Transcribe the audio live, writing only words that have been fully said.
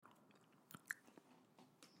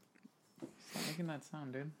making that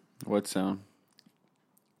sound, dude? What sound?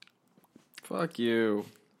 Fuck you.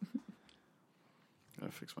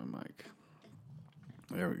 Gotta fix my mic.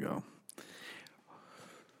 There we go.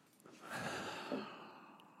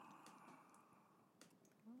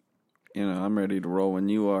 You know, I'm ready to roll when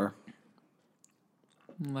you are.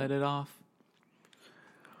 Let it off.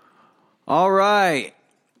 All right.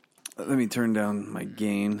 Let me turn down my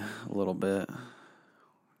gain a little bit.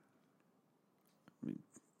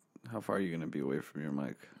 How far are you going to be away from your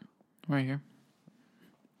mic? Right here.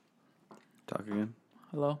 Talk again.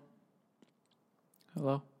 Hello?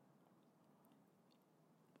 Hello?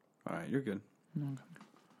 All right, you're good. Okay.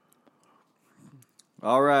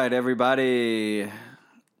 All right, everybody.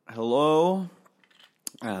 Hello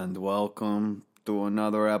and welcome to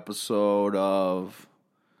another episode of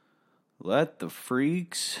Let the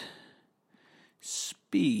Freaks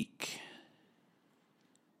Speak.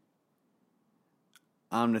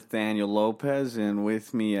 I'm Nathaniel Lopez, and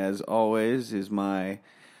with me, as always, is my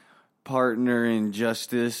partner in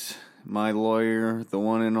justice, my lawyer, the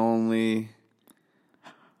one and only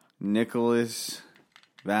Nicholas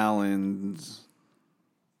Valens.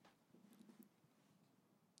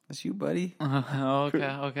 That's you, buddy. Okay.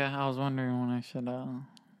 I was wondering when I should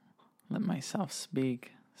let myself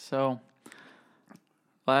speak. So,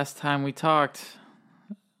 last time we talked,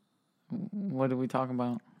 what did we talk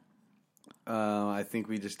about? I think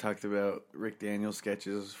we just talked about Rick Daniels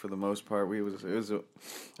sketches for the most part. It was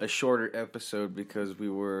a shorter episode because we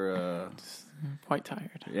were Quite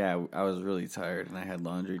tired. Yeah, I was really tired and I had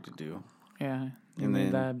laundry to do. Yeah, you And made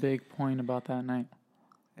then- that big point about that night.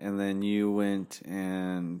 And then you went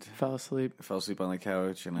and Fell asleep. fell asleep on the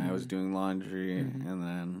couch, and I was doing laundry, and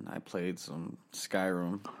then I played some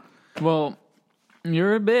Skyrim. Well,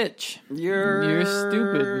 you're a bitch. You're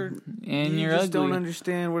stupid and you you're just ugly. don't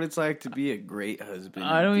understand what it's like to be a great husband.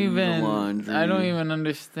 I don't and do the even. laundry I don't even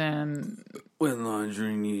understand. when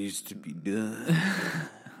laundry needs to be done.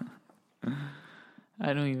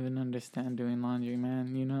 I don't even understand doing laundry,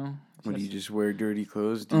 man. You know. When you just wear dirty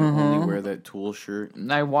clothes, do you only wear that Tool shirt?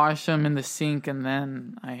 I wash them in the sink and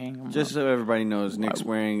then I hang them Just up. so everybody knows, Nick's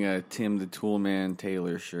wearing a Tim the Toolman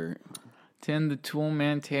Taylor shirt. Tim the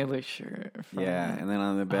Toolman Taylor shirt. From Yeah, and then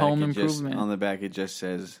on the back, Home it Improvement. just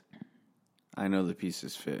says, "I know the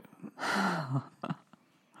pieces fit."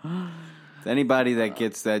 Anybody that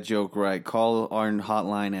gets that joke right, call our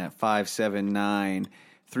hotline at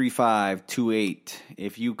 579-3528.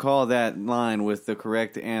 If you call that line with the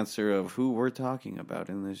correct answer of who we're talking about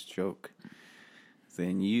in this joke,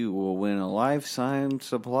 then you will win a lifetime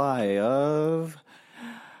supply of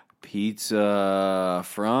pizza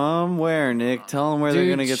from where, Nick? Tell them where they're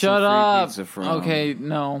going to get shut some free up. pizza from. Okay,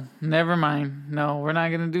 no. Never mind. No, we're not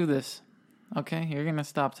going to do this. Okay, you're going to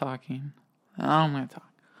stop talking. I'm going to talk.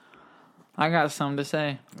 I got something to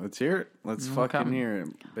say. Let's hear it. Let's fucking hear it,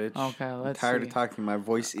 bitch. Okay, I'm let's tired see. of talking. My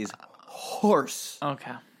voice is hoarse.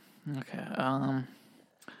 Okay.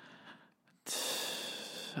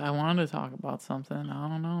 I wanted to talk about something. I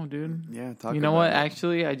don't know, dude. Yeah, talk You know about what? it.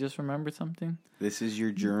 Actually, I just remembered something. This is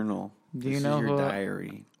your journal. Do you this know is your who-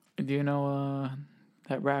 diary. Do you know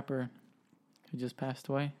that rapper who just passed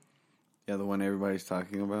away? Yeah, the one everybody's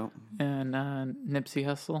talking about. And Nipsey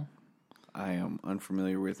Hussle? I am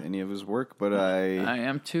unfamiliar with any of his work, but I I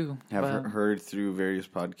am too. have but- heard through various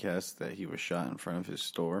podcasts that he was shot in front of his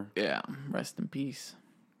store. Yeah, rest in peace.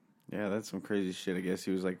 Yeah, that's some crazy shit. I guess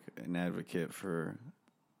he was like an advocate for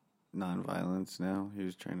nonviolence now. He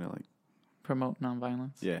was trying to like, Promote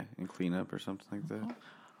nonviolence. yeah, and clean up or something like that.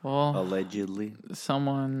 Well, Allegedly.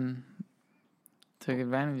 someone took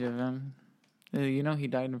advantage of him. You know he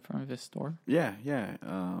died in front of his store? Yeah.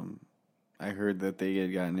 I heard that they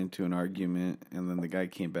had gotten into an argument, and then the guy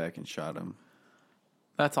came back and shot him.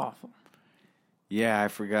 That's awful. Yeah, I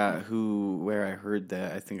forgot where I heard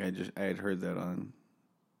that. I think I had heard that on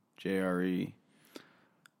JRE.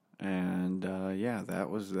 And yeah, that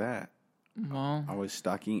was that. Well, I was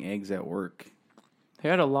stocking eggs at work. they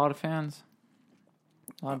had a lot of fans.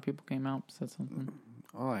 A lot of people came out, said something.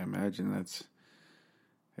 Oh, I imagine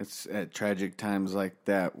it's at tragic times like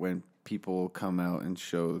that when people come out and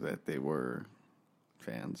show that they were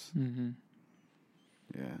fans. Mm-hmm.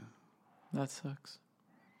 Yeah. That sucks.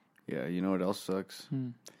 Yeah, you know what else sucks? Hmm.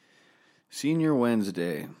 Senior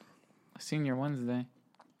Wednesday. Senior Wednesday.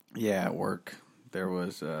 Yeah, at work. There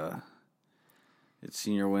was it's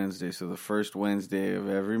Senior Wednesday, so the first Wednesday of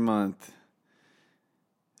every month,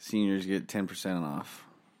 seniors get 10% off.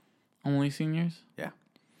 Only seniors? Yeah.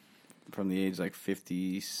 From the age like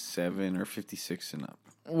 57 or 56 and up.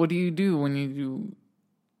 What do you do when you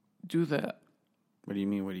do that? What do you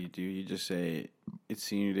mean? What do? You just say It's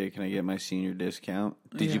senior day. Can I get my senior discount?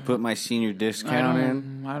 Did you Yeah. put my senior discount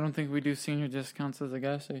in? I don't think we do senior discounts at the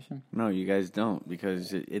gas station. No, you guys don't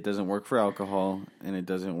because it doesn't work for alcohol and it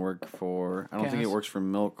doesn't work for. I don't think it Gas. works for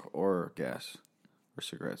milk or gas or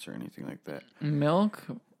cigarettes or anything like that. Milk?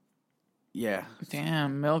 Yeah,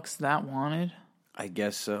 Damn, milk's that wanted? I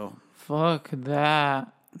guess so. Fuck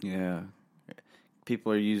that. Yeah,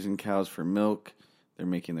 people are using cows for milk. They're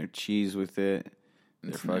making their cheese with it.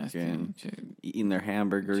 They're It's fucking nasty. eating their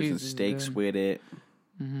hamburgers Cheese and is steaks good. with it.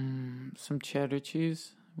 Some cheddar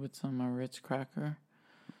cheese with some Ritz cracker.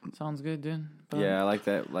 Sounds good, dude. But Yeah, I like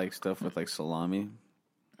that, like stuff with like salami.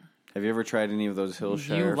 Have you ever tried any of those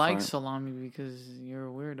Hillshire? you like farm- salami because you're a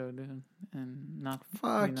weirdo, dude. And not...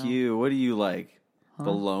 Fuck know. you. What do you like? Huh?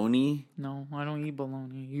 Bologna? No, I don't eat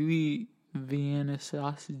bologna. You eat Vienna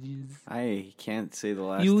sausages. I can't say the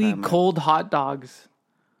last You time. eat cold hot dogs.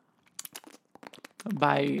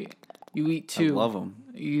 You eat I two. love them.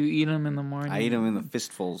 You eat them in the morning. I eat them in the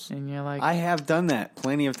fistfuls. And you're like, I have done that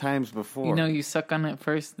plenty of times before. you know, you suck on it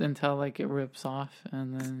first until like it rips off,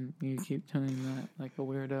 and then you keep doing that like a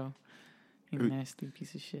weirdo. You nasty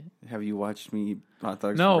piece of shit. Have you watched me eat hot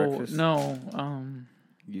dogs for No, breakfast? no.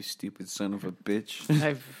 You stupid son of a bitch.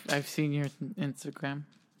 I've seen your Instagram.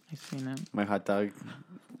 I've seen it. My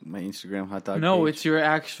Instagram hot dog. No, page. it's your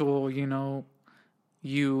actual, you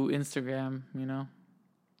Instagram,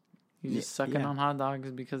 You just sucking yeah. on hot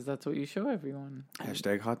dogs because that's what you show everyone.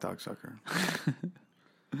 Hashtag hot dog sucker.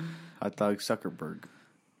 Hot dog suckerberg.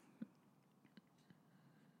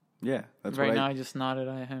 Yeah, that's Right what now, I, I just nodded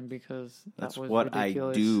at him because that's that was what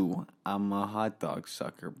ridiculous. I do. I'm a hot dog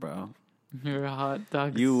sucker, bro. You're a hot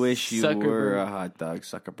dog. You wish you sucker, were bro. a hot dog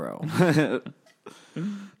sucker, bro.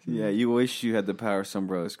 Yeah, you wish you had the power some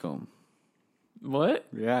bros comb. What?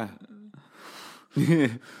 Yeah.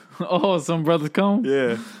 Oh, some brothers come.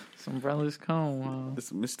 Yeah. Some brothers come. Wow.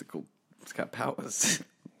 It's mystical. It's got powers.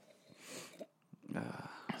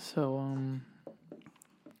 So,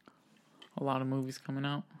 a lot of movies coming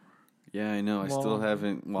out. Yeah, I know. I still Well,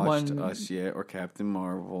 haven't watched one- Us yet or Captain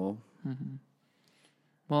Marvel.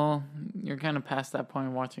 Well, you're kind of past that point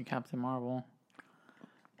of watching Captain Marvel.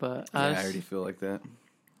 But Yeah, Us, I already feel like that.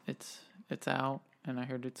 it's out, and I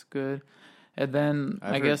heard it's good. And then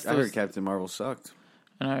I guess heard Captain Marvel sucked.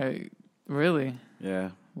 Really?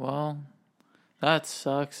 Yeah. Well, that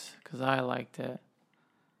sucks because I liked it.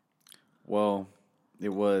 Well, it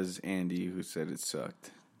was Andy who said it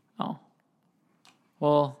sucked. Oh.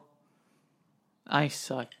 Well, I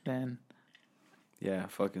sucked then. Yeah,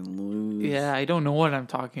 fucking lose. Yeah, I don't know what I'm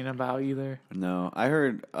talking about either. No, I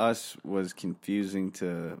heard Us was confusing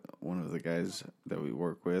to one of the guys that we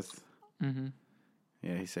work with. Mm-hmm.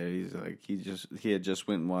 Yeah, he said he had just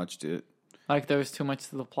went and watched it. Like there was too much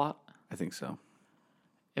to the plot. I think so.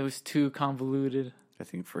 It was too convoluted. I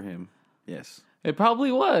think for him, yes. It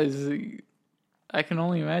probably was. I can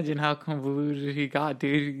only imagine how convoluted he got,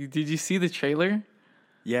 dude. Did you see the trailer?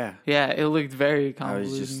 Yeah, Yeah, it looked very I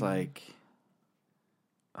convoluted. was just like,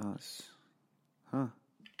 Us, huh?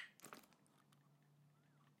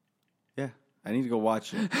 Yeah, I need to go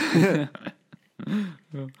watch it.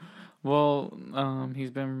 Well,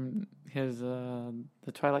 the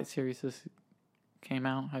Twilight series just came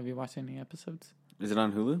out. Have you watched any episodes? Is it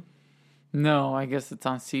on Hulu? No, I guess it's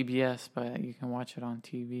on CBS, but you can watch it on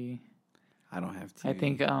TV. I don't have TV. I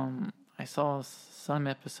think I saw some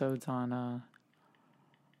episodes on.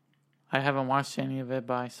 I haven't watched any of it,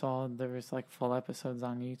 but I saw there was like full episodes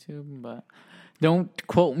on YouTube. But don't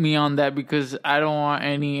quote me on that because I don't want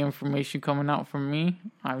any information coming out from me.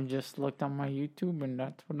 I just looked on my YouTube and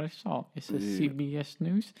that's what I saw. It says CBS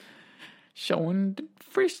News showing the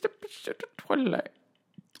first episode of Twilight,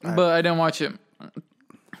 but I didn't watch it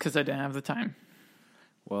because I didn't have the time.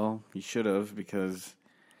 Well, you should have because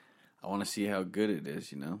I want to see how good it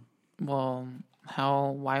is. Well,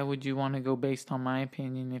 why would you want to go based on my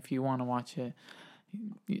opinion if you want to watch it?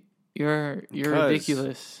 You're Because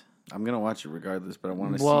ridiculous. I'm gonna watch it regardless, but I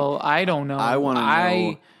want to see. Well, I don't know. I want to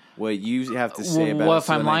know what you have to say about what it. if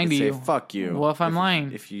so I'm then I lying can to say, you? Fuck you. What if I'm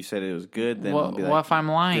lying? If you said it was good, then I'll be like, what if I'm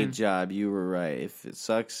lying? good job, you were right. If it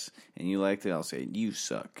sucks and you liked it, I'll say you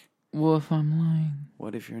suck. What if I'm lying?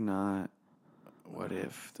 What if you're not? What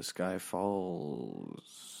if the sky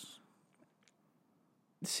falls?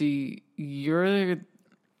 See, you're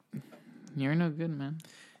no good, man.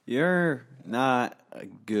 You're not a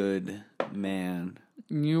good man.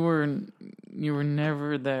 You were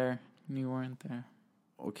never there. You weren't there.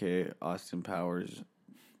 Okay, Austin Powers.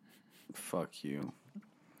 Fuck you.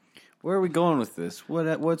 Where are we going with this?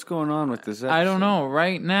 What's going on with this episode? I don't know.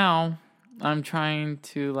 Right now, I'm trying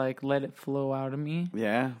to let it flow out of me.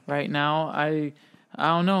 Yeah. Right now, I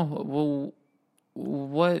don't know. Well,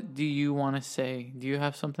 what do you want to say? Do you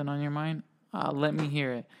have something on your mind? Let me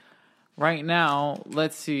hear it. Right now,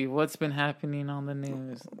 let's see what's been happening on the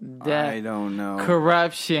news. Death, I don't know.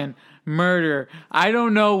 corruption, murder. I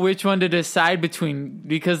don't know which one to decide between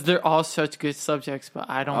because they're all such good subjects, but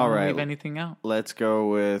I don't want to leave anything out. Let's go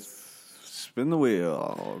with spin the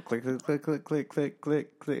wheel. Click, click, click, click, click, click,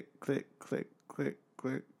 click, click, click, click, click,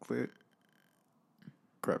 click, click.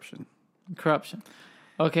 Corruption.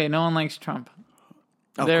 Okay, no one likes Trump.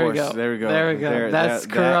 Of There course, we go. there we go. There we go. That's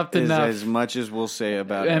corrupt that is enough. as much as we'll say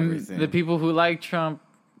about And everything. the people who like Trump,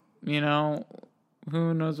 you know,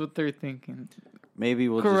 who knows what they're thinking. Maybe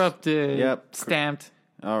we'll Corrupted. Yep. Stamped.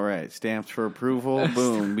 All right, stamped for approval.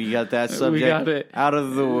 Boom, we got that subject We got it. out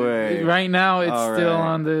of the way. Right now, it's All still right.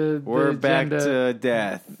 on the We're back agenda. to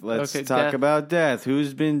death. Let's Okay, talk death. about death.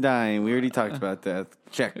 Who's been dying? We already talked about death.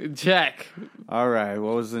 Check. All right,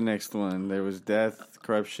 what was the next one? There was death,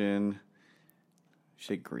 corruption.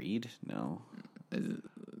 Shit, greed? No.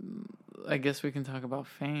 I guess we can talk about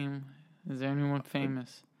fame. Is there anyone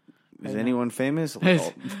famous? Is anyone famous?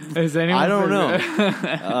 Is anyone I don't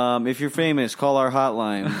famous? know. If you're famous, call our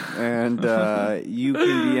hotline, and you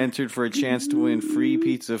can be entered for a chance to win free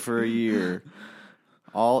pizza for a year.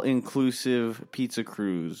 All-inclusive pizza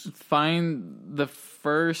cruise. Find the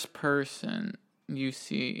first person you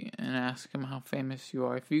see and ask them how famous you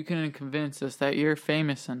are. If you can convince us that you're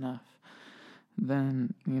famous enough,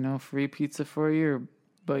 then, free pizza for a year.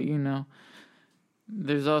 But,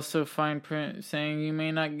 there's also fine print saying you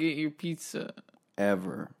may not get your pizza.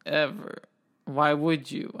 Ever. Why would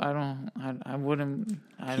you? I wouldn't.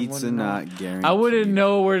 Pizza not guaranteed. I wouldn't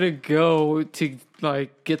know where to go to,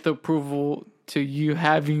 get the approval to you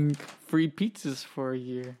having free pizzas for a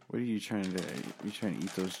year. What are you trying to do? You trying to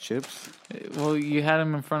eat those chips? Well, you had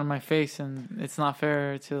them in front of my face, and it's not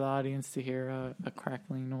fair to the audience to hear a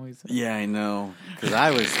crackling noise. Yeah, I know. Because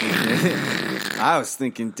I was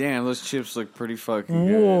thinking, damn, those chips look pretty fucking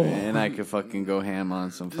good, Whoa. and I could fucking go ham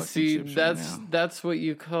on some fucking chips right now. That's what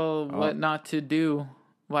you call what not to do.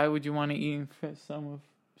 Why would you want to eat some of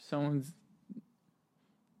someone's?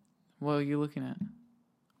 What are you looking at?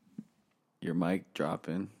 Your mic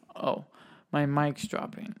dropping. Oh, my mic's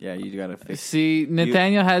dropping. Yeah, you gotta fix. See,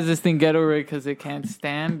 Nathaniel has this thing ghetto rig because it can't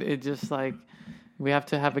stand. It just we have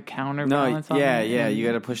to have a counterbalance. No, on yeah, it. yeah. You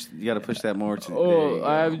gotta push that more to.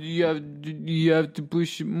 You have to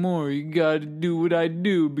push it more. You gotta do what I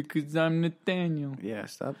do because I'm Nathaniel. Yeah,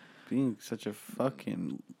 stop being such a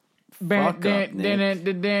fucking fuck up, Nick.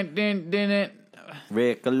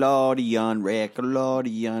 Nickelodeon,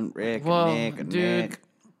 Well, Nick, dude. Nick,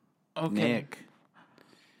 Okay. Nick.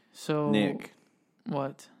 So Nick.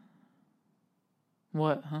 What?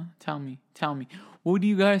 What, huh? Tell me. What do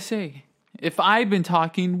you guys say? If I've been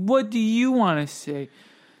talking, what do you want to say?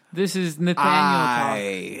 This is Nathaniel talk.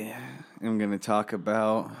 I am going to talk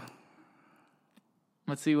about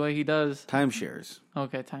Let's see what he does. timeshares.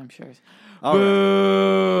 Okay, timeshares. All right.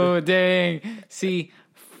 Boo! Dang. See,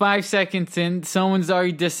 5 seconds in, someone's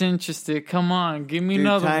already disinterested. Come on, give me Dude,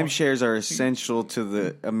 another one. timeshares are essential to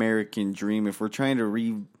the American dream. If we're trying to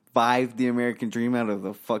revive the American dream out of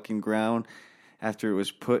the fucking ground after it was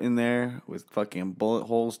put in there with fucking bullet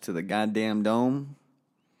holes to the goddamn dome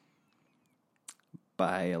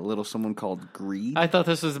by a little someone called greed. I thought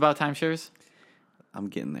this was about timeshares. I'm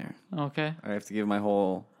getting there. Okay. I have to give my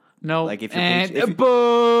whole... No. Like, if you're and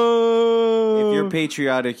boo! If you're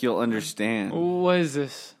patriotic, you'll understand. What is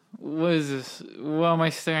this? What am I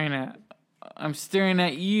staring at? I'm staring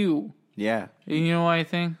at you. Yeah. You know what I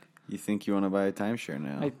think? You think you want to buy a timeshare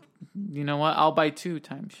now? You know what? I'll buy 2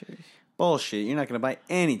 timeshares. Bullshit. You're not going to buy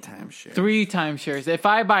any timeshare. 3 timeshares. If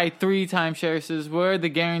I buy 3 timeshares, where are the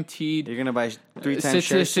guaranteed You're going to buy 3 timeshares?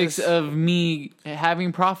 statistics of me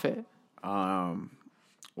having profit?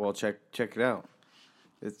 Well, check it out.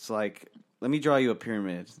 It's like, let me draw you a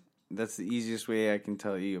pyramid. That's the easiest way I can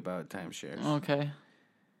tell you about timeshares. Okay.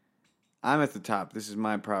 I'm at the top. This is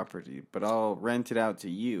my property, but I'll rent it out to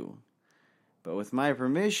you. But with my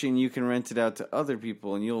permission, you can rent it out to other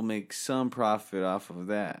people, and you'll make some profit off of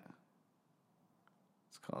that.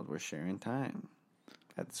 It's called We're Sharing Time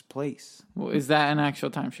at this place. Well, is that an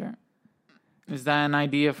actual timeshare? Is that an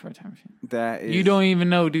idea for a timeshare? That is, You don't even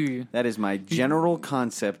know, do you? That is my general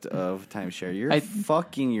concept of timeshare. You're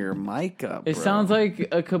fucking your mic up, It bro. sounds like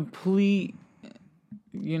a complete,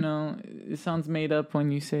 it sounds made up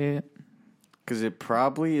when you say it. Because it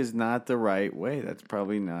probably is not the right way. That's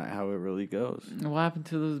probably not how it really goes. What happened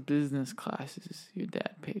to those business classes your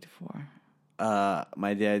dad paid for?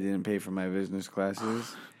 My dad didn't pay for my business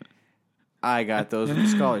classes. I got those with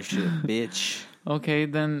scholarship, bitch. Okay,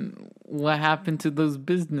 then what happened to those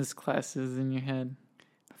business classes in your head?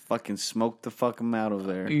 Fucking smoked the fuck 'em out of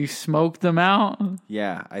there. You smoked them out?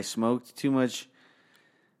 Yeah, I smoked too much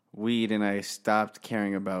weed and I stopped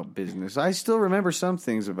caring about business. I still remember some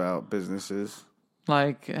things about businesses.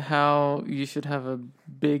 Like how you should have a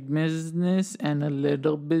big business and a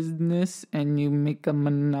little business and you make a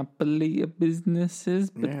monopoly of businesses,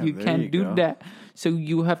 but Yeah, you there can't you do go. that. So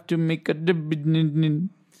you have to make a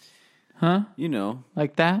huh? You know,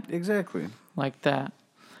 Like that? exactly. Like that.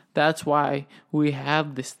 That's why we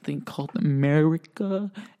have this thing called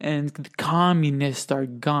America and the communists are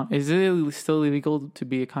gone. Is it still illegal to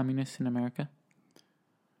be a communist in America?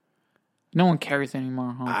 No one cares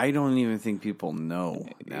anymore, huh? I don't even think people know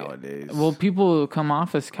nowadays. Well, people come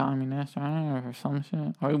off as communists, right, or some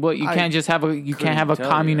shit. Or what? You I can't just have you can't have a couldn't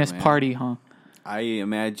tell you, communist man. party, huh? I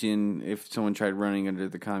imagine if someone tried running under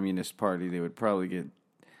the Communist Party, they would probably get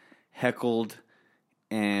heckled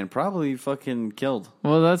and probably fucking killed.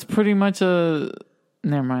 Well, that's pretty much a.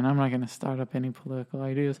 Never mind. I'm not going to start up any political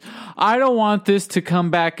ideas. I don't want this to come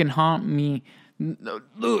back and haunt me.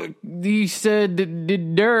 Look, he said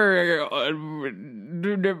there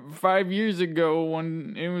 5 years ago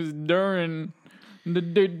when it was during the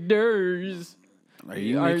durs. Are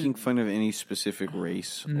you making fun of any specific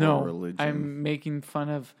race No, or religion? I'm making fun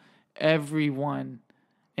of everyone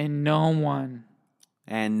and no one.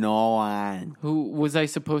 And no one. Who was I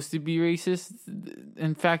supposed to be racist?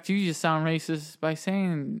 In fact, you just sound racist by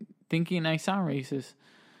thinking I sound racist.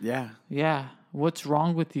 Yeah. Yeah. What's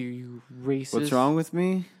wrong with you, you racist? What's wrong with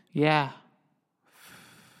me? Yeah.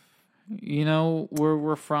 You know where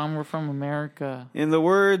we're from America. In the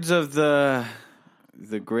words of the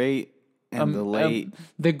great and the late,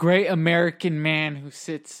 The great American man who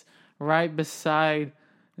sits right beside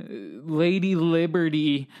Lady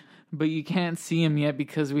Liberty, but you can't see him yet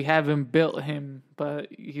because we haven't built him, but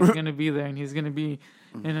he's going to be there and he's going to be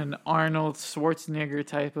in an Arnold Schwarzenegger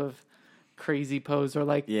type of crazy pose, or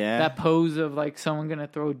like that pose of like someone going to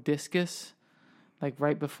throw a discus like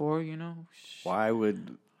right before, you know? why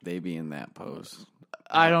would they be in that pose?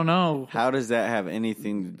 I don't know. How does that have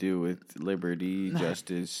anything to do with liberty,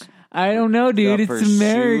 justice, I don't know, dude. the It's pursuit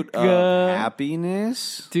America. of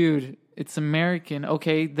happiness? Dude, it's American.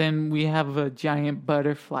 Okay, then we have a giant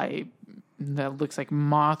butterfly that looks like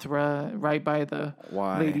Mothra right by the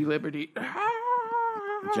Why? Lady Liberty.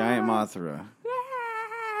 Giant Mothra.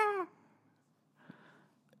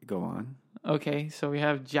 Go on. Okay, so we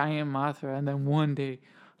have giant Mothra, and then one day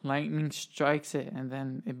lightning strikes it, and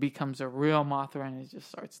then it becomes a real Mothra, and it just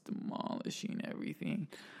starts demolishing everything.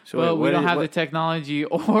 So But wait, we don't have the technology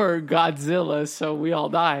or Godzilla, so we all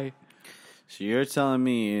die. So you're telling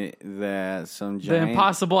me that some The giant,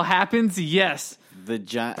 impossible happens? Yes.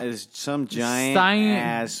 some giant Science-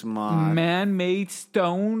 ass moth. Man-made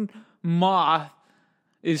stone moth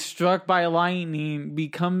is struck by lightning,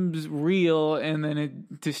 becomes real, and then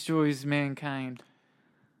it destroys mankind.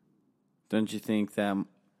 Don't you think that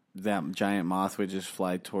giant moth would just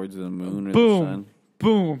fly towards the moon or the Boom. sun?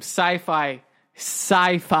 Boom. Sci-fi.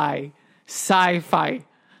 Sci-fi. Sci-fi.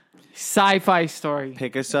 Sci-fi story.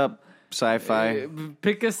 Pick us up, sci-fi.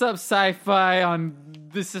 Pick us up, Sci-Fi, on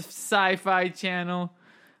this Sci-Fi channel.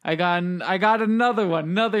 I got another one.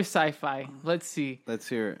 Another Sci-Fi. Let's see. Let's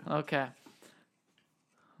hear it. Okay.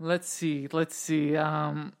 Let's see.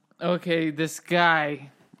 Okay, this guy,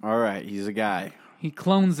 All right, he's a guy. he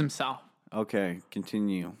clones himself. Okay,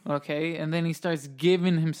 continue. Okay, and then he starts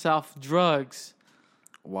giving himself drugs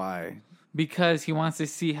Why? because he wants to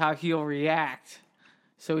see how he'll react.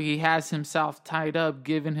 So he has himself tied up,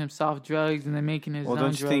 giving himself drugs, and then making his Well, own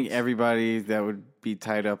don't you drugs. think everybody that would be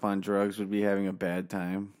tied up on drugs would be having a bad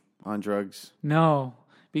time on drugs? No,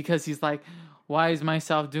 because he's like, why is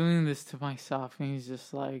myself doing this to myself? And he's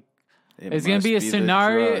just like, it's gonna must be a the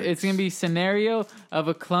scenario. drugs. It's gonna be a scenario of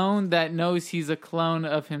a clone that knows he's a clone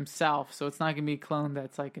of himself. So it's not gonna be a clone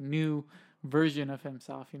that's like a new version of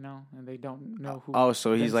himself, you know, and they don't know who. Oh,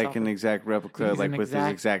 so he's like themself an is. exact replica, He's like an with his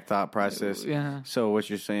exact- exact thought process. Yeah. So what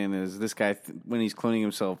you're saying is this guy, when he's cloning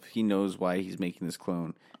himself, he knows why he's making this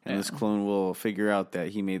clone, and this clone will figure out that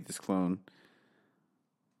he made this clone.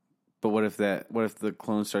 But what if the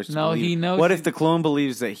clone starts to No, believe, he knows What he- if the clone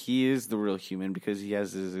believes that he is the real human because he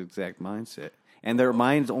has his exact mindset? And their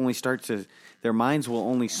minds will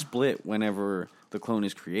only split whenever the clone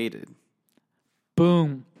is created.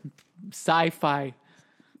 Boom, sci-fi.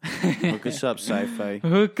 Hook us up, sci-fi.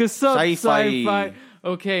 Hook us up, Sci-fi. sci-fi.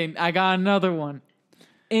 Okay, I got another one.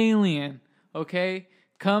 Alien. Okay,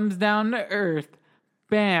 comes down to Earth.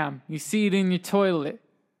 Bam, you see it in your toilet.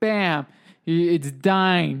 Bam, it's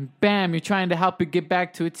dying. Bam, you're trying to help it get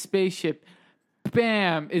back to its spaceship.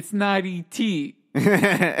 Bam! It's not E.T.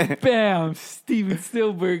 Bam! Steven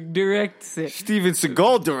Spielberg directs it. Steven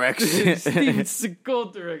Seagal directs it. Steven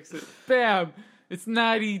Seagal directs it. Bam! It's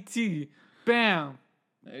not E.T. Bam!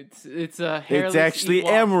 It's a hairless It's actually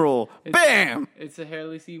Ewok. Emerald. Bam! It's a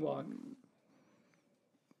hairless Ewok.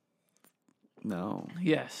 No.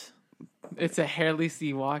 Yes. It's a hairless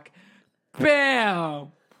Ewok.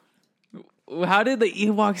 Bam! How did the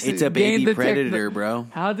Ewoks It's a gain baby the predator, bro.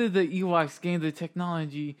 How did the Ewoks gain the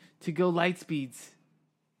technology to go light speeds?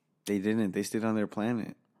 They didn't. They stayed on their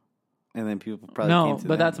planet. And then people probably came No, to but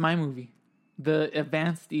them. that's my movie. The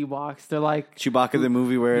advanced Ewoks, they're like... Chewbacca the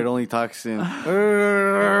movie where it only talks in... and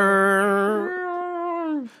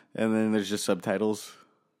then there's just subtitles.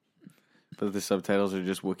 But the subtitles are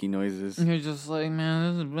just Wookiee noises. You're just like, man,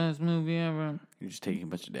 this is the best movie ever. You're just taking a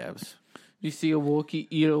bunch of dabs. You see a Wookiee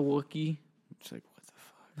eat a Wookiee. It's like, what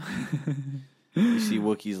the fuck? You see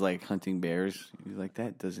Wookiees like hunting bears. You're like,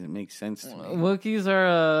 that doesn't make sense to me. Wookiees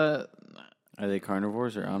are They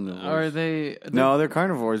carnivores or omnivores? are they... No, they're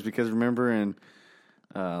carnivores because remember in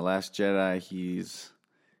Last Jedi, he's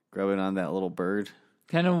grubbing on that little bird.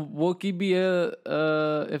 Can a Wookiee be if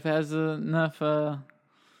it has enough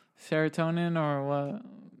serotonin or what?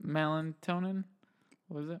 Melatonin?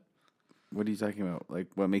 What is it? What are you talking about? Like,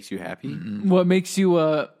 what makes you happy? What makes you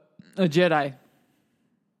a Jedi?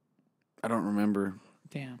 I don't remember.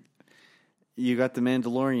 Damn. You got the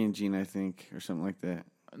Mandalorian gene, I think, or something like that.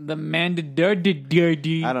 The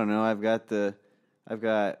Mandalorian. I don't know. I've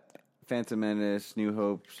got Phantom Menace, New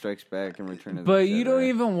Hope, Strikes Back, and Return of the Jedi. But you don't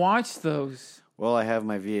even watch those. Well, I have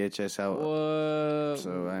my VHS out, Whoa.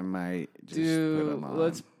 so I might just put Dude, them on.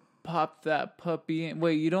 let's pop that puppy in.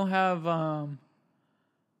 Wait, you don't have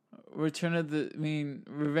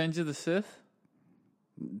Revenge of the Sith?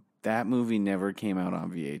 That movie never came out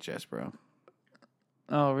on VHS, bro.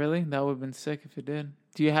 Oh, really? That would have been sick if it did.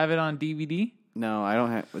 Do you have it on DVD? No, I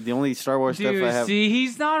don't have. The only Star Wars stuff Dude, I have. see,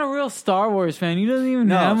 he's not a real Star Wars fan. He doesn't even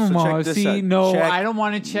No, have them so all. check this See, out. no, Check- I don't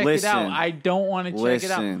want to check it out. listen. I don't want to check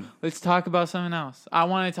it out. Listen. Let's talk about something else. I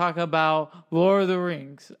want to talk about Lord of the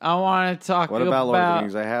Rings. I want to talk What about Lord of the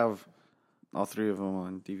Rings? I have all three of them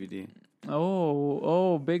on DVD.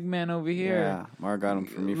 Oh, big man over here. Yeah, Mar got them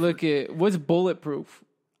for me. Look at what's Bulletproof.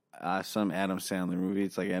 Some Adam Sandler movie.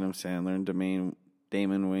 It's like Adam Sandler and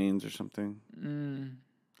Damon Wayans or something.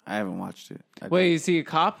 I haven't watched it. Wait, is he a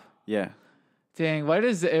cop? Yeah. Dang, why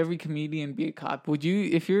does every comedian be a cop? Would you,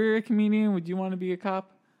 if you're a comedian, would you want to be a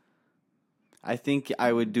cop? I think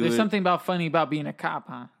I would do There's it. something funny about being a cop,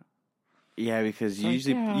 huh? Yeah, because you Like,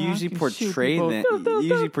 usually yeah, you I usually can portray shoot them. people. You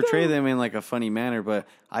usually portray them in like a funny manner. But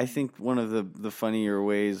I think one of the funnier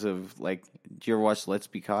ways of like, do you ever watch Let's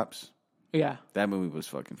Be Cops? Yeah, That movie was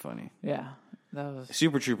fucking funny. yeah. That was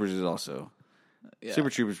Super Troopers is also. yeah, Super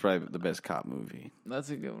Troopers is probably the best cop movie. that's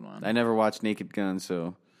a good one. I never watched Naked Gun,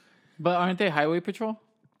 so But aren't they highway patrol?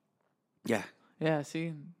 yeah. Yeah,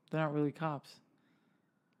 see, they're not really cops.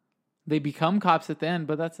 They become cops at the end,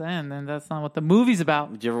 but that's the end, and that's not what the movie's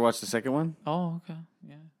about. Did you ever watch the second one? Oh, okay,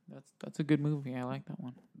 yeah, that's a good movie. I like that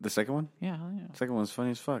one. The second one? Yeah, yeah, The second one's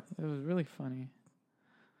funny as fuck. it was really funny.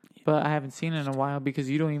 But I haven't seen it in a while because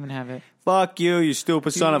you don't even have it. Fuck you, you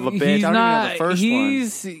stupid son of a bitch. He's I don't not. even have the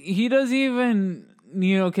first one. He doesn't even.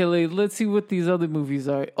 Okay, let's see what these other movies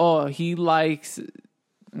are. Oh, he likes.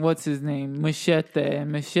 What's his name? Machete.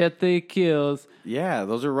 And Machete Kills. Yeah,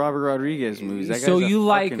 those are Robert Rodriguez movies. That So guy's a you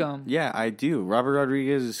like fucking- him? Yeah, I do. Robert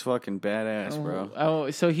Rodriguez is fucking badass, bro.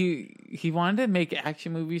 Oh, so he wanted to make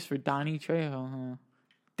action movies for Donnie Trejo, huh?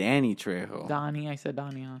 Danny Trejo. Donnie, I said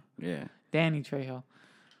Donnie, huh? Yeah. Danny Trejo.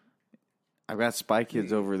 I've got Spy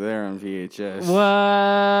Kids over there on VHS.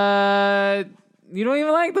 What? You don't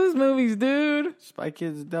even like those movies, dude. Spy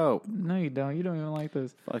Kids dope. No, you don't. You don't even like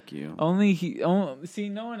those. Fuck you. See,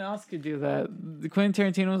 no one else could do that.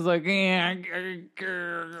 Quentin Tarantino was like, Him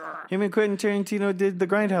and Quentin Tarantino did the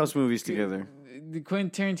Grindhouse movies together. Quentin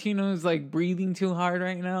Tarantino's like breathing too hard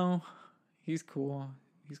right now. He's cool.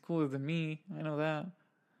 He's cooler than me. I know that.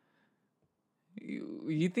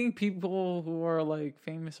 You think people who are like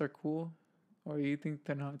famous are cool? Or you think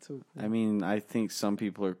they're not so cool? I mean, I think some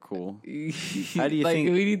people are cool. How do you like, think-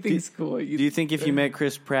 Who do you do- think's cool? Do you think if you met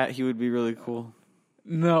Chris Pratt, he would be really cool?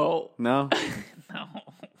 No. No? No.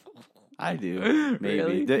 I do. Maybe.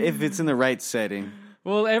 Really? If it's in the right setting.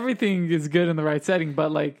 Well, everything is good in the right setting,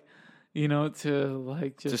 but like, to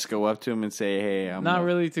like Just go up to him and say, hey, I'm not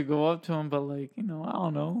really to go up to him, but like, I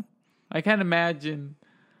don't know. I can't imagine.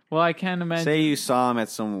 Well, I can't imagine. Say you saw him at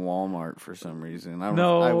some Walmart for some reason.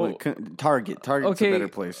 No. I would, Target. Target's a better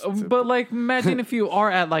place. But like, imagine if you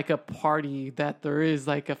are at like a party that there is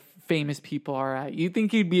like a famous people are at? You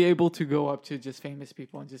think you'd be able to go up to just famous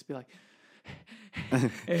people and just be like,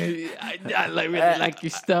 I like really like your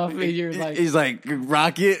stuff, and you're like, he's like,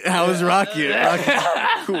 Rocket? How is Rocket?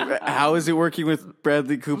 Cool. How is it working with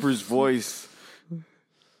Bradley Cooper's voice?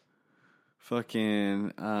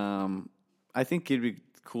 Fucking, I think it'd be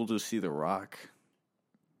cool to see The Rock.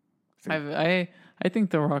 I think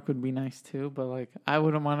The Rock would be nice too, but like I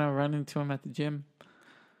wouldn't want to run into him at the gym.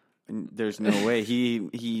 There's no way.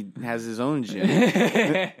 He has his own gym.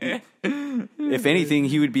 If anything,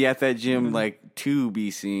 he would be at that gym like to be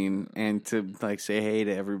seen and to like say hey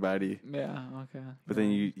to everybody. Yeah, okay. But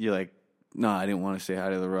then you're like, no, I didn't want to say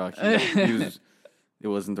hi to The Rock. It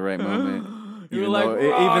wasn't the right moment. You're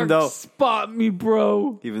like, Rock, spot me,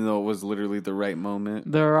 bro. Even though it was literally the right moment.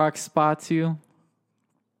 The Rock spots you.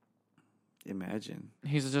 Imagine.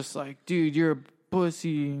 He's just like, dude, you're a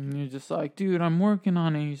pussy. And you're just like, dude, I'm working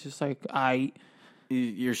on it. He's just like,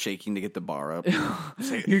 You're shaking to get the bar up.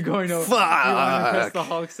 You're going over. Fuck! You want to press the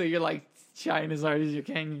Hulk, so you're like trying as hard as you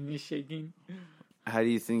can and you're shaking. How do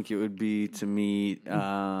you think it would be to meet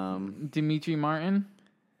Dimitri Martin?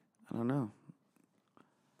 I don't know.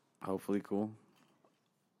 Hopefully cool.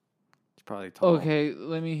 It's probably tall. Okay,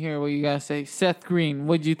 let me hear what you guys say. Seth Green,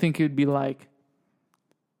 what do you think it would be like?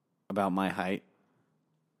 About my height?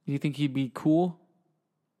 Do you think he'd be cool?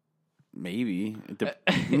 Maybe.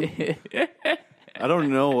 I don't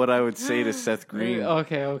know what I would say to Seth Green.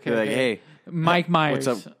 Okay. Be like, hey, Mike Myers.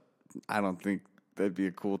 what's up? I don't think that'd be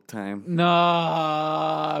a cool time.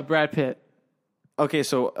 No, Brad Pitt. Okay,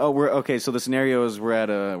 so So the scenario is we're at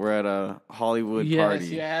a Hollywood party. Yes,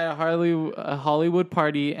 yeah, a Hollywood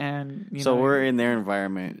party, and we're in their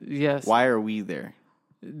environment. Yes. Why are we there?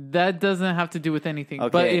 That doesn't have to do with anything.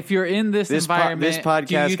 Okay. But if you're in this environment, this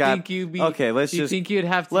podcast do you think you'd be? Okay, let's do you just. think you'd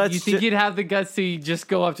have to? let's You think ju- you'd have the guts to just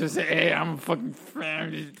go up to and say, "Hey, I'm a fucking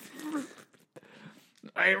fan.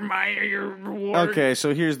 I admire your work." Okay,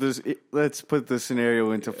 so here's this. Let's put the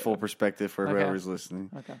scenario into full perspective for whoever's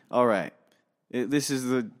listening. Okay. All right, this is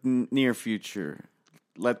the near future.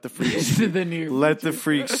 Let the freaks. The near Let the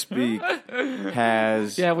freaks speak.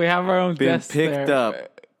 Has Yeah, we have our own been guests picked there. up.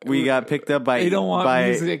 We got picked up by. They don't want by,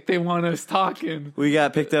 music. They want us talking. We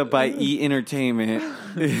got picked up by E Entertainment.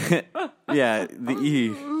 Yeah, the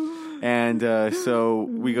E. And so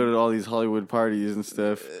we go to all these Hollywood parties and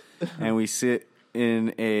stuff, and we sit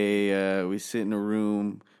in a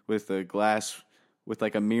room with a glass with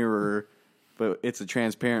like a mirror, but it's a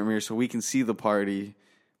transparent mirror, so we can see the party,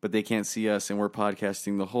 but they can't see us, and we're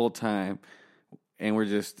podcasting the whole time, and we're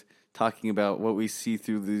just talking about what we see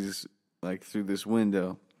through this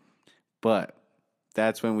window. But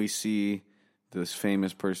that's when we see this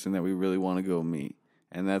famous person that we really want to go meet.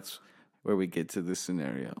 And that's where we get to this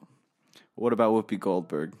scenario. What about Whoopi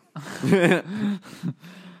Goldberg?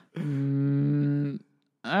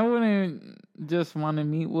 I wouldn't just want to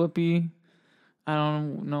meet Whoopi. I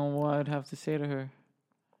don't know what I'd have to say to her.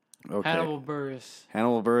 Okay. Hannibal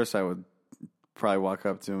Buress, I would probably walk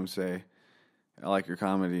up to him and say, I like your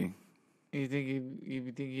comedy. You think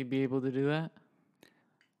you'd be able to do that?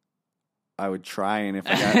 I would try, and if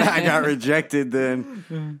I got rejected,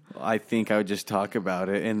 then I think I would just talk about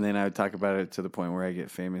it, and then I would talk about it to the point where I get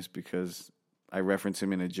famous because I reference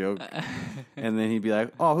him in a joke, and then he'd be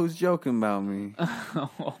like, "Oh, who's joking about me?"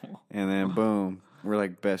 And then boom, we're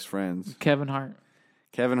like best friends. Kevin Hart,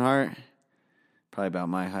 probably about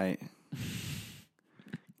my height.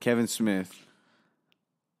 Kevin Smith,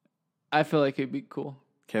 I feel like it'd be cool.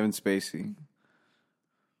 Kevin Spacey.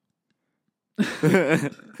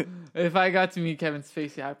 If I got to meet Kevin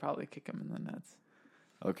Spacey, I'd probably kick him in the nuts.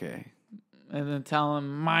 Okay. And then tell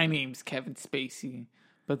him my name's Kevin Spacey.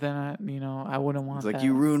 But then I wouldn't want It's like that.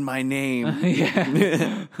 you ruined my name.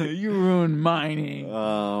 Yeah. You ruined my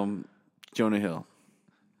name. Jonah Hill.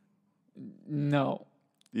 No.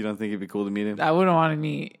 You don't think it'd be cool to meet him? I wouldn't want to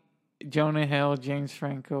meet Jonah Hill, James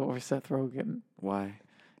Franco, or Seth Rogen. Why?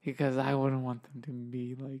 Because I wouldn't want them to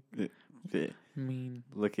be like mean.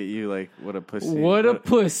 Look at you, like what a pussy. What a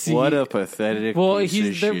pussy. What a pathetic piece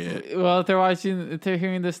of shit. Well, if they're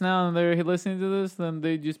hearing this now and they're listening to this, then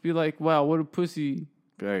they'd just be like, "Wow, what a pussy."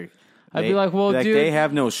 I'd be like, "Well, dude, they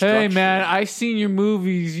have no structure." Hey, man, I seen your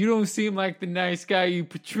movies. You don't seem like the nice guy you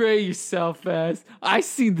portray yourself as. I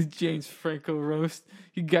seen the James Franco roast.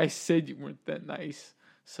 You guys said you weren't that nice,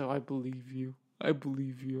 so I believe you. I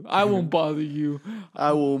won't bother you.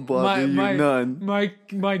 I won't bother none.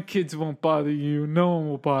 My kids won't bother you. No one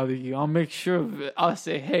will bother you. I'll make sure of it. I'll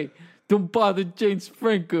say, hey, don't bother James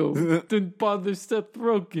Franco. Don't bother Seth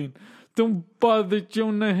Rogen. Don't bother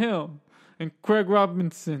Jonah Hill and Craig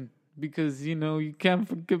Robinson. Because, you can't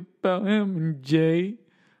forget about him and Jay.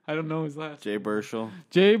 I don't know his last. Jay Burchell.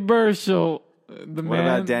 Jay Burchell. The What man.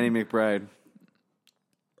 about Danny McBride?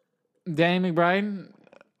 Danny McBride?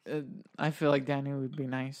 I feel like Danny would be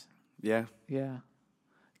nice. Yeah. Yeah.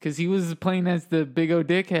 Because he was playing as the big O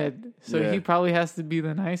dickhead. So Yeah. he probably has to be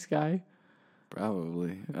the nice guy.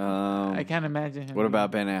 Probably. I can't imagine him. What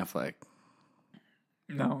about Ben Affleck?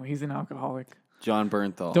 No, he's an alcoholic. John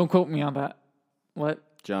Bernthal. Don't quote me on that. What?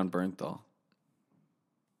 John Bernthal.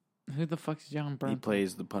 Who the fuck's John He Byrne?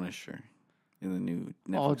 plays the Punisher in the new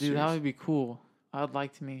Netflix Oh, dude, series. that would be cool. I'd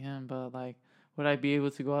like to meet him, but like, would I be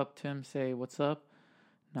able to go up to him, say, "What's up"?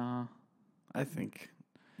 Nah. I think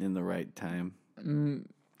in the right time. I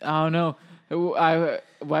don't know.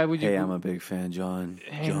 Why would you? Hey, I'm a big fan, John.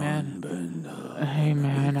 Hey, John man. Bernthal. Hey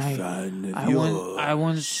man, Fan of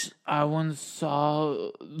I once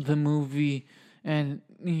saw the movie, and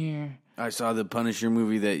here, I saw the Punisher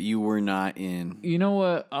movie that you were not in. you know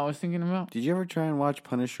what I was thinking about? Did you ever try and watch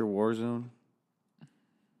Punisher Warzone?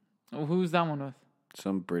 Who's that one with?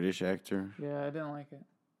 Some British actor. Yeah, I didn't like it.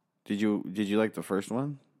 Did you like the first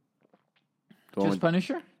one? The one Just with,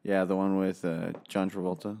 Punisher? yeah, the one with John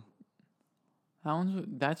Travolta.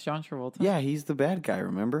 That's John Travolta. Yeah, he's the bad guy.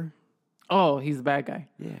 Remember? Oh, he's the bad guy.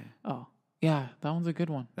 Yeah, Oh, yeah, that one's a good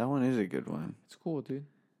one. that one is a good one. It's cool, dude.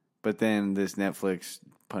 But then this Netflix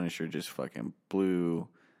Punisher just fucking blew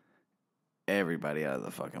everybody out of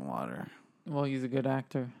the fucking water. Well, he's a good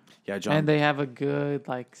actor, Yeah, John. and they have a good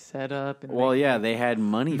like setup. And well, yeah, they had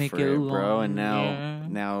money make for it it, bro, long, and now yeah.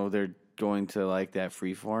 now they're going to like that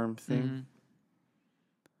freeform thing. Mhm.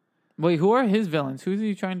 Wait, who are his villains? Who's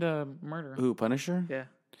he trying to murder? Who, Punisher? Yeah.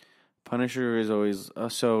 Punisher is always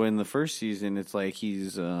so in the first season it's like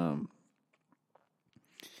he's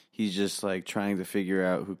just like trying to figure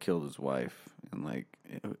out who killed his wife and like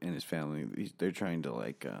and his family. They're trying to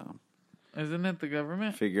like Isn't it the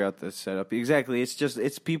government? figure out the setup. Exactly.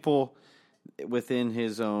 It's people within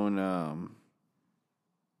his own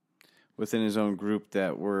group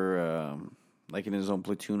that were like in his own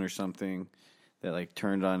platoon or something that like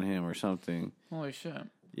turned on him or something. Holy shit.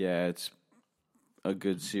 Yeah, it's a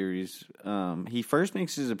good series. He first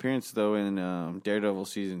makes his appearance though in Daredevil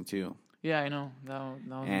season 2. Yeah, I know. That was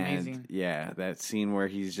And amazing. yeah, that scene where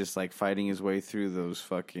he's just like fighting his way through those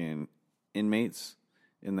fucking inmates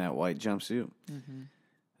in that white jumpsuit. Mm-hmm.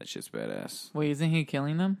 That shit's badass. Wait, isn't he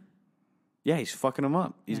killing them? Yeah, he's fucking them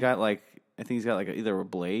up. He's got like, I think he's got like either a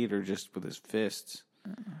blade or just with his fists.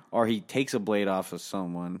 Or he takes a blade off of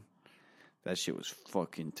someone. That shit was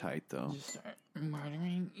fucking tight though. Just start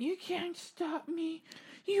murdering. You can't stop me.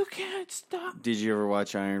 You can't stop. Did you ever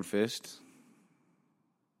watch Iron Fist?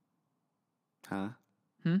 Huh?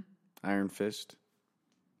 Iron Fist?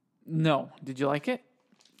 No. Did you like it?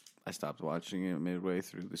 I stopped watching it midway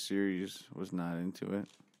through the series. Was not into it.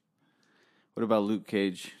 What about Luke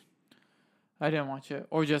Cage? I didn't watch it.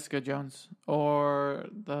 Or Jessica Jones. Or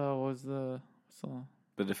The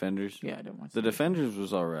Defenders? yeah, I didn't watch The it. Defenders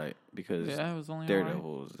was alright because Yeah, it was only Daredevil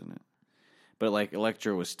alright. was in it. But like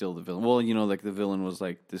Elektra was still the villain. Well, you know, like the villain was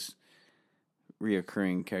like this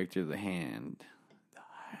reoccurring character, the Hand.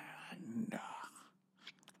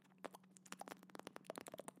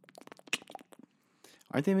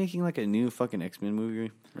 Aren't they making like a new fucking X-Men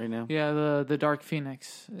movie right now? Yeah, the Dark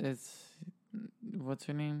Phoenix. It's what's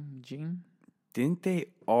her name? Jean? Didn't they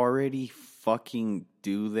already fucking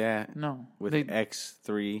do that No. with they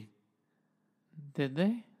X3? did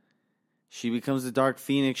they? She becomes the Dark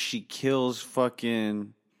Phoenix. She kills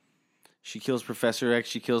Professor X.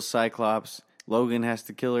 She kills Cyclops. Logan has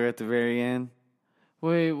to kill her at the very end.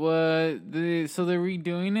 Wait, what? So they're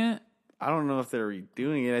redoing it? I don't know if they're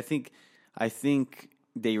redoing it. I think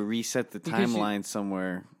they reset the Because she- timeline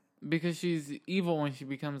somewhere. Because she's evil when she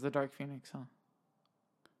becomes the Dark Phoenix, huh?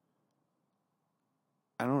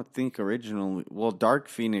 I don't think originally. Well, Dark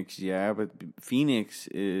Phoenix, yeah, but Phoenix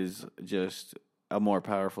is just a more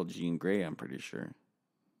powerful Jean Grey, I'm pretty sure.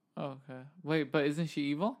 Oh, okay. Wait, but isn't she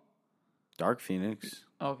evil? Dark Phoenix?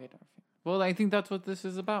 Okay, Dark Phoenix. Well, I think that's what this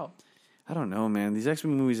is about. I don't know, man. These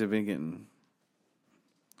X-Men movies have been getting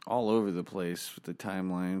all over the place with the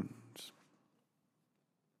timeline.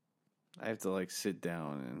 I have to like sit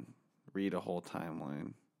down and read a whole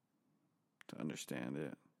timeline to understand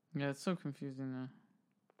it. Yeah, it's so confusing now.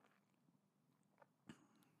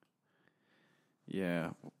 Yeah.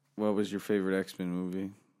 What was your favorite X-Men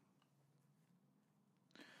movie?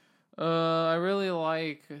 I really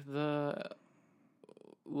like the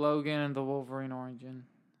Logan and the Wolverine origin.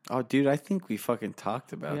 Oh, dude, I think we fucking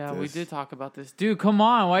talked about Yeah, this. we did talk about this. Dude, come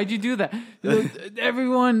on. Why'd you do that?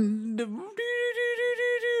 Everyone.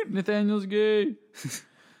 Nathaniel's gay.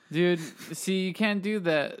 Dude, see, you can't do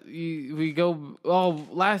that.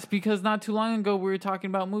 Because not too long ago we were talking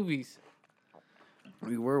about movies.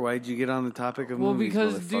 We were. Why'd you get on the topic of Well, movies,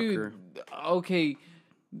 because, motherfucker? dude, okay,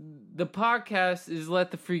 the podcast is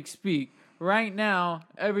Let the Freak Speak. Right now,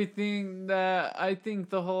 everything that I think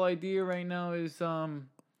the whole idea right now is, man,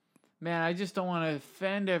 I just don't want to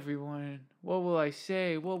offend everyone. What will I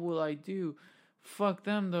say? What will I do? Fuck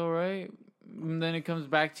them, though, right? And then it comes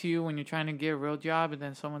back to you when you're trying to get a real job, and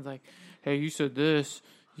then someone's like, hey, you said this.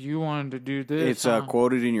 You wanted to do this. It's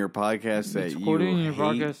quoted in your podcast that you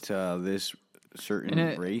hate this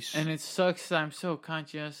certain race. And it sucks. I'm so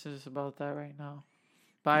conscientious about that right now.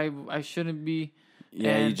 But I shouldn't be.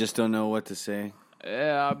 Yeah, you just don't know what to say.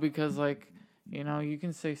 Yeah, because, like, you know, you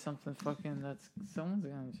can say something fucking someone's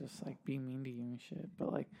gonna just, like, be mean to you and shit.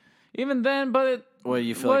 But, like, even then, what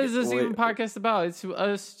is this even podcast about? It's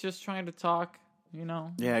us just trying to talk, you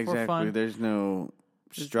know? Yeah, exactly. For fun. There's no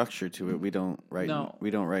structure to it. We don't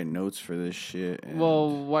write notes for this shit. Well,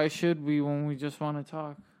 why should we when we just want to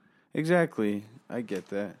talk? Exactly. I get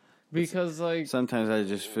that. Because, like, sometimes I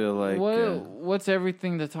just feel like what's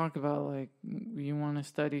everything to talk about? Like, you want to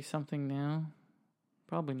study something new?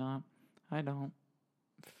 Probably not. I don't.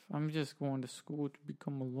 I'm just going to school to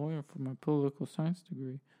become a lawyer for my political science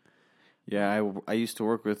degree. Yeah, I used to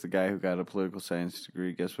work with the guy who got a political science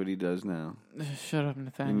degree. Guess what he does now? Shut up,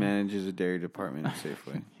 Nathaniel. He manages a dairy department at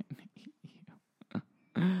Safeway.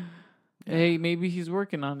 Hey, maybe he's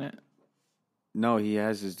working on it. No, he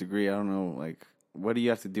has his degree. I don't know, like, what do you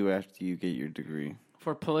have to do after you get your degree?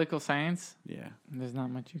 For political science? Yeah. There's not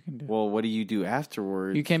much you can do. Well, what do you do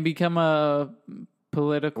afterwards? You can become a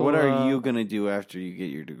political... What are you going to do after you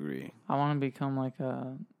get your degree? I want to become, like,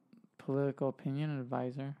 a political opinion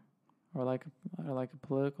advisor. Or like a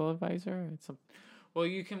political advisor. Well,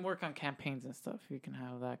 you can work on campaigns and stuff. You can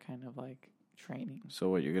have that kind of, like, training. So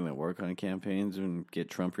what, you're going to work on campaigns and get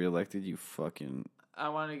Trump reelected? You fucking... I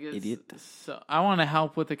want to get idiot. So I want to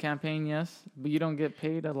help with the campaign, yes, but you don't get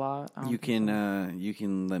paid a lot. You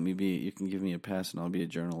can let me be. You can give me a pass, and I'll be a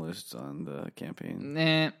journalist on the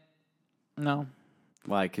campaign. No.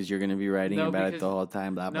 Why? Because you're going to be writing about it the whole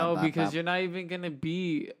time. Blah, blah, blah, because blah. you're not even going to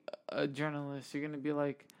be a journalist. You're going to be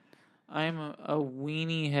like, I'm a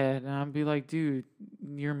weenie head, and I'll be like, dude,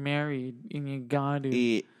 you're married, and you got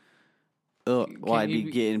to. Why be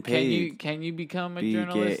getting paid? Can you become a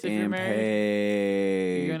journalist if you're married?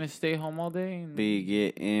 Paid. You're gonna stay home all day and be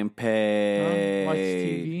getting paid. Watch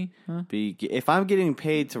TV. Huh? If I'm getting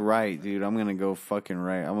paid to write, dude, I'm gonna go fucking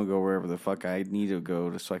write. I'm gonna go wherever the fuck I need to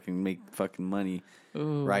go so I can make fucking money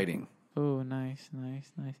writing. Oh, nice.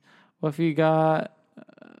 What if you got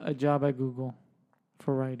a job at Google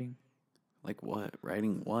for writing? Like what?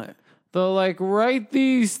 Writing what? They'll like write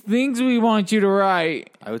these things we want you to write.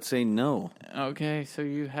 I would say no. Okay, so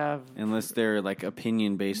you have... Unless they're like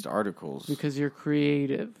opinion-based articles. Because you're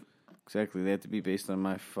creative. Exactly, they have to be based on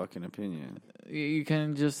my fucking opinion. You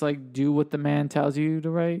can just like do what the man tells you to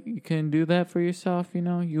write. You can do that for yourself, you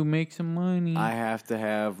know? You make some money. I have to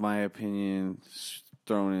have my opinion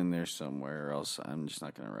thrown in there somewhere or else I'm just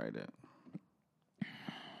not going to write it.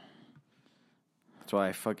 That's why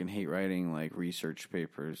I fucking hate writing like research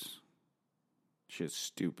papers. Shit's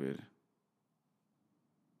stupid.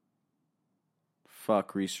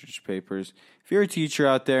 Fuck research papers. If you're a teacher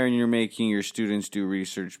out there and you're making your students do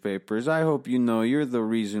research papers, I hope you know you're the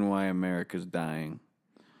reason why America's dying.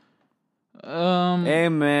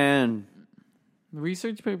 Amen.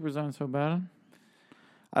 Research papers aren't so bad.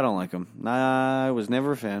 I don't like them. I was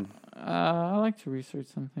never a fan. I like to research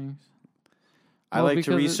some things. I like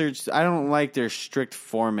to research. I don't like their strict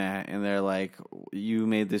format, and they're like, "You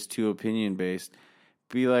made this too opinion based."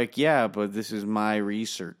 Be like, "Yeah, but this is my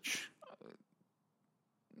research."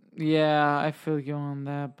 Yeah, I feel you on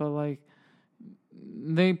that, but like,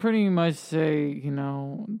 they pretty much say, you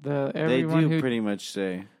know, everyone they do pretty much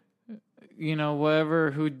say, you know,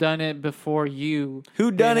 who done it before you.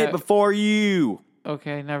 Who done it before you?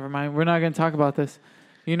 Okay, never mind. We're not going to talk about this.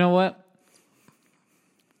 You know what?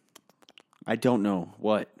 I don't know.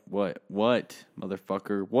 What,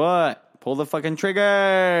 motherfucker? What? Pull the fucking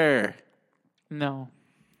trigger. No,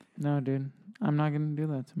 dude. I'm not going to do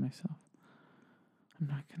that to myself. I'm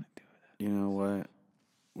not going to do it. You know what?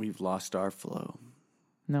 We've lost our flow.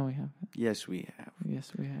 No, we haven't. Yes, we have.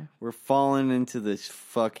 Yes, we have. We're falling into this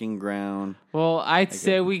fucking ground. Well, I'd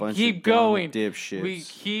say we keep going. Dipshits. We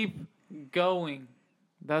keep going.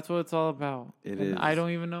 That's what it's all about. It is. I don't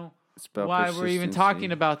even know why we're even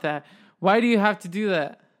talking about that. Why do you have to do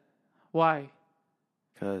that? Why?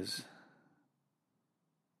 Because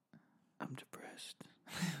I'm depressed.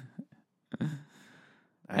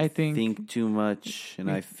 I think too much and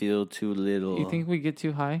I feel too little. You think we get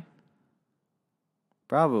too high?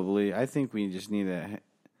 Probably. I think we just need to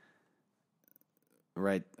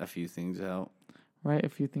write a few things out. Write a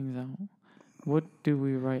few things out. What do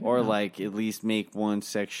we write? Or out? like at least make one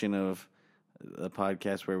section of the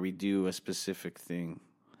podcast where we do a specific thing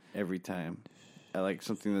every time. I like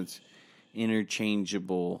something that's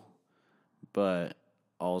interchangeable, but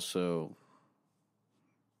also,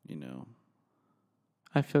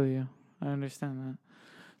 I feel you. I understand that.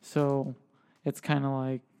 So it's kind of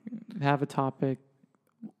like have a topic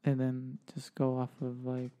and then just go off of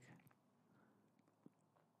like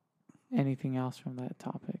anything else from that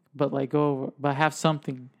topic. But like go over, but have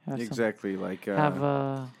something. Exactly. Like have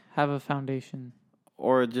a foundation.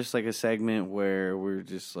 Or just like a segment where we're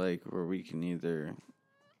just like, where we can either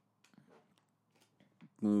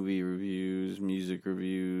movie reviews, music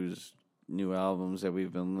reviews, new albums that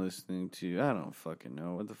we've been listening to. I don't fucking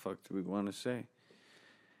know. What the fuck do we want to say?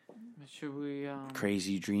 Should we...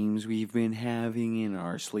 Crazy dreams we've been having in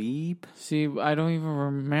our sleep? See, I don't even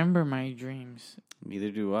remember my dreams.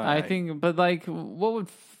 Neither do I. I think, but like, what would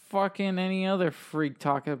fucking any other freak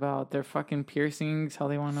talk about? Their fucking piercings, how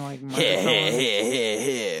they want to like murder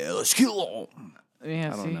someone. Let's kill them.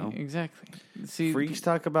 Yeah, I don't see, know. exactly. See, Freaks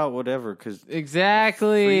talk about whatever, because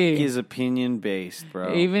exactly. freak is opinion based,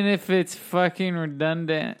 bro. Even if it's fucking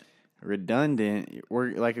redundant. Redundant.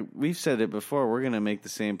 We're like we've said it before. We're gonna make the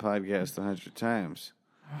same podcast 100 times.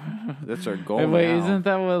 That's our goal. Wait, now. isn't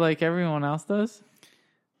that what like everyone else does?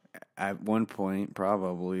 At one point,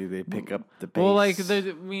 probably they pick up the pace. Well, like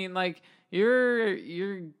like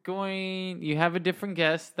you're going. You have a different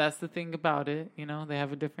guest. That's the thing about it. They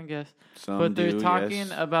have a different guest, but they're talking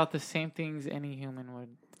about the same things any human would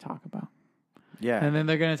talk about. Yeah, and then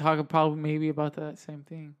they're gonna talk probably maybe about that same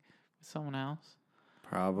thing with someone else.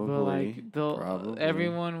 Probably. But probably.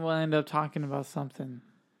 Everyone will end up talking about something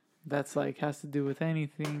that's like has to do with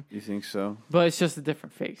anything. You think so? But it's just a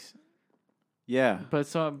different face. Yeah. But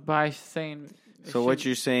so by saying. So what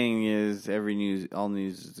you're saying is all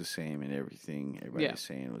news is the same, and everybody's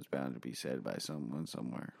saying was bound to be said by someone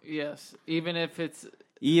somewhere. Yes, even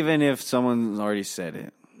if someone's already said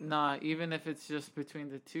it. Nah, even if it's just between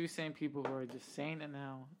the two same people who are just saying it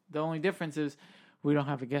now. The only difference is we don't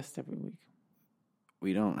have a guest every week.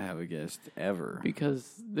 We don't have a guest ever.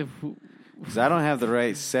 Because I don't have the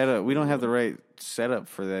right setup. We don't have the right setup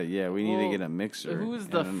for that yet. We need to get a mixer. Who's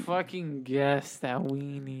the fucking guest that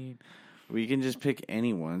we need? We can just pick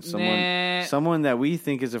anyone. Someone that we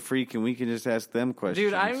think is a freak, and we can just ask them questions.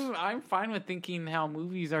 Dude, I'm fine with thinking how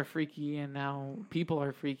movies are freaky and how people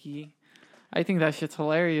are freaky. I think that shit's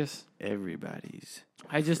hilarious. Everybody's.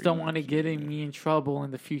 I just don't want to get me in trouble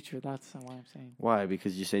in the future. That's what I'm saying. Why?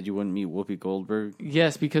 Because you said you wouldn't meet Whoopi Goldberg?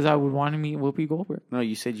 Yes, because I would want to meet Whoopi Goldberg. No,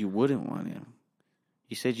 you said you wouldn't want him.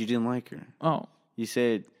 You said you didn't like her. Oh. You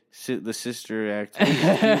said the sister act was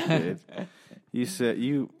stupid. You said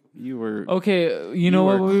you were... Okay, you know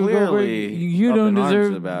what? Clearly you don't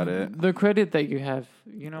deserve about it. The credit that you have.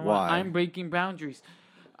 You know Why? what? I'm breaking boundaries.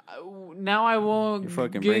 Now I won't. You're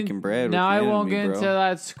fucking breaking bread. Now with I won't get bro. into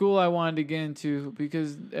that school I wanted to get into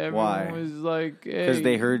because everyone was like, because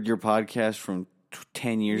they heard your podcast from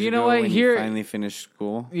 10 years you know ago what? when you finally finished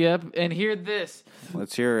school. Yep, and hear this.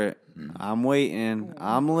 Let's hear it. I'm waiting.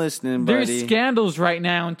 I'm listening, buddy. There's scandals right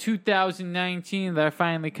now in 2019 that are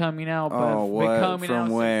finally coming out. But what? From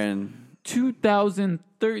when?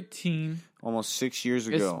 2013. Almost 6 years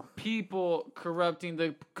ago. People corrupting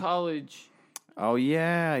the college. Oh,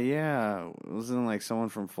 yeah. Wasn't it like someone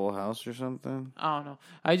from Full House or something? I don't know.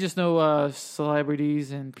 I just know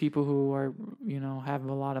celebrities and people who are, have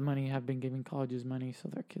a lot of money have been giving colleges money so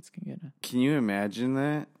their kids can get it. Can you imagine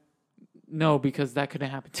that? No, because that couldn't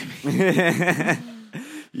happen to me.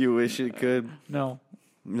 You wish it could? No.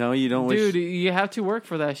 No, you don't Dude, wish... you have to work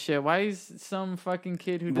for that shit. Why is some fucking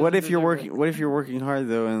kid who doesn't What if you're deserve working hard,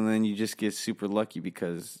 though, and then you just get super lucky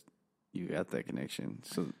because you got that connection?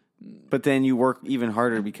 So... But then you work even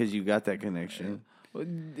harder because you got that connection.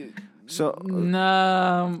 So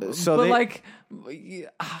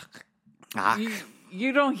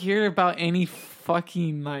you don't hear about any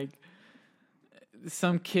fucking like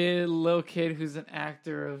some little kid who's an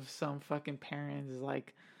actor of some fucking parents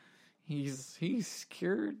like he's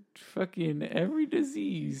cured fucking every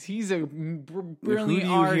disease. He's a brilliant artist. Who do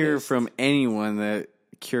you hear from anyone that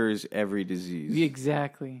cures every disease?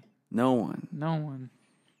 Exactly. No one.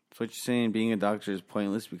 So what you're saying, being a doctor is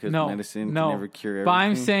pointless because medicine can never cure everything? But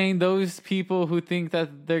I'm saying those people who think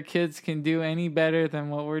that their kids can do any better than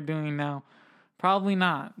what we're doing now, probably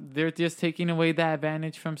not. They're just taking away that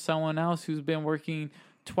advantage from someone else who's been working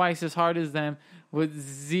twice as hard as them with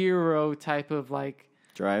zero type of like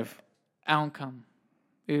Drive. outcome.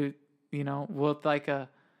 With like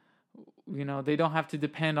they don't have to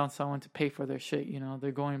depend on someone to pay for their shit.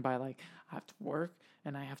 They're going by like, I have to work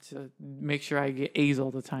and I have to make sure I get A's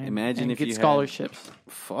all the time. Imagine and if get you scholarships.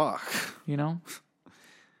 Fuck.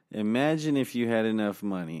 Imagine if you had enough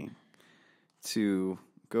money to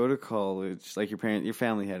go to college, like your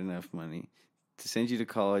family had enough money to send you to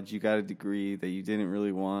college. You got a degree that you didn't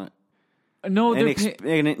really want. No,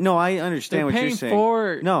 no, I understand what you're saying.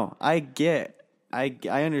 For... No, I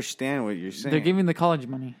understand what you're saying. They're giving the college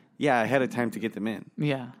money. Yeah, ahead of time to get them in.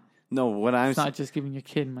 Yeah. No, it's not just giving your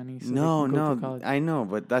kid money. So no, I know,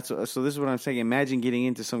 but so this is what I'm saying. Imagine getting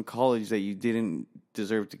into some college that you didn't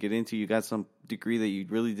deserve to get into. You got some degree that you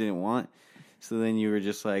really didn't want. So then you were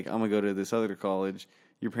just like, I'm gonna go to this other college.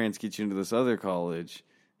 Your parents get you into this other college,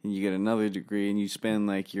 and you get another degree, and you spend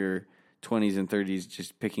like your 20s and 30s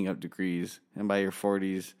just picking up degrees, and by your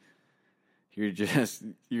 40s,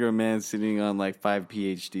 you're a man sitting on like 5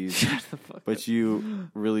 PhDs. Shut the fuck but up. You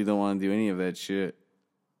really don't want to do any of that shit.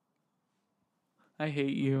 I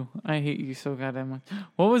hate you. I hate you so goddamn much.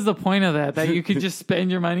 What was the point of that? That you could just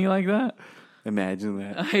spend your money like that? Imagine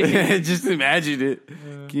that. Just imagine it.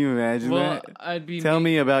 Can you imagine that? Tell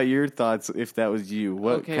me about your thoughts if that was you.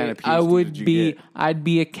 What kind of PhD would you get? I'd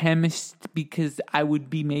be a chemist because I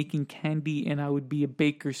would be making candy, and I would be a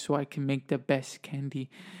baker so I can make the best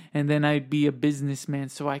candy. And then I'd be a businessman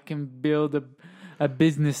so I can build a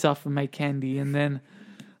business off of my candy. And then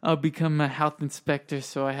I'll become a health inspector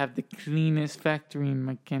so I have the cleanest factory in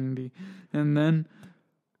my candy. And then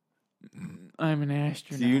I'm an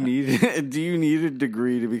astronaut. Do you need a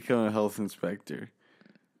degree to become a health inspector?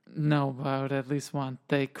 No, but I would at least want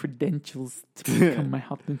the credentials to become a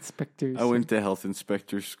health inspector. I went to health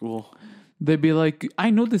inspector school. They'd be like, I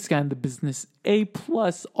know this guy in the business. A+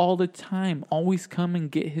 all the time. Always come and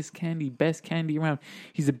get his candy. Best candy around.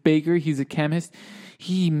 He's a baker. He's a chemist.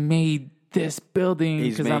 He made this building.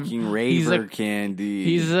 He's making Raver candy.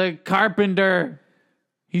 He's a carpenter.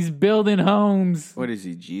 He's building homes. What is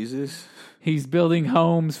he, Jesus? He's building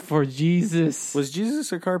homes for Jesus. Was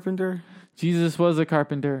Jesus a carpenter? Jesus was a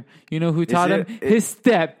carpenter. You know who taught him? His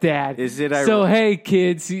stepdad. Is it so, hey,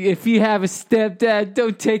 kids, if you have a stepdad,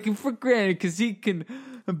 don't take him for granted because he can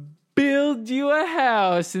build you a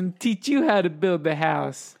house and teach you how to build the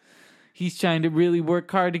house. He's trying to really work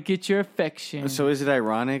hard to get your affection. So is it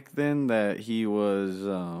ironic then that he was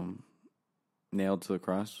nailed to the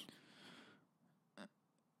cross?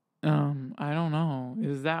 I don't know.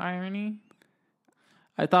 Is that irony?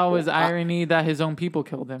 I thought it was irony that his own people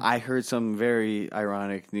killed him. I heard some very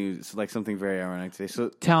ironic news, like something very ironic today. So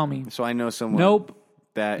tell me. So I know someone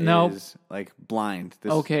that is like blind.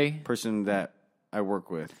 This person that I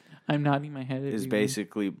work with. I'm nodding my head. Is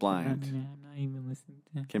basically blind. I'm not even listening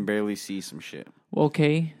to him. Can barely see some shit.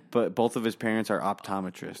 Okay. But both of his parents are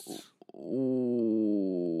optometrists. Ooh,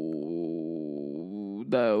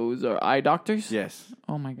 those are eye doctors? Yes.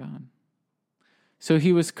 Oh my God. So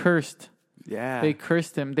he was cursed. Yeah. They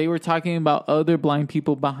cursed him. They were talking about other blind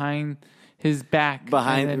people behind his back.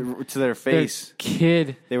 Behind to their face. Their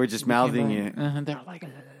kid. They were just mouthing it. They were like,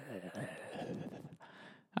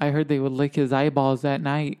 I heard they would lick his eyeballs at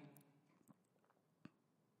night.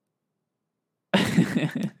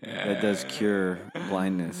 That does cure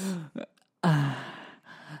blindness.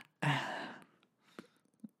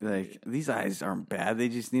 Like, these eyes aren't bad. They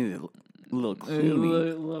just need a little cleaning. A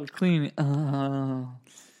little cleaning.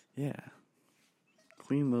 Yeah.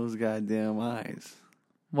 Clean those goddamn eyes.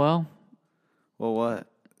 Well, what?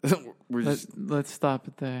 Let's stop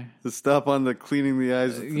it there. Let's stop on the cleaning the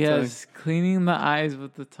eyes with the tongue. Cleaning the eyes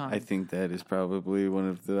with the tongue. I think that is probably one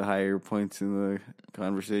of the higher points in the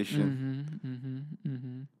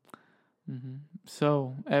conversation.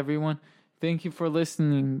 So, everyone, thank you for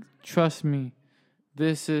listening. Trust me,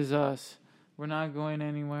 this is us. We're not going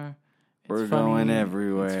anywhere. We're going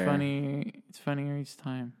everywhere. It's funnier each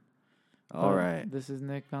time. All right. This is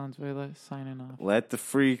Nick Valenzuela signing off. Let the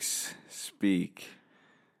freaks speak.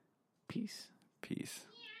 Peace. Peace.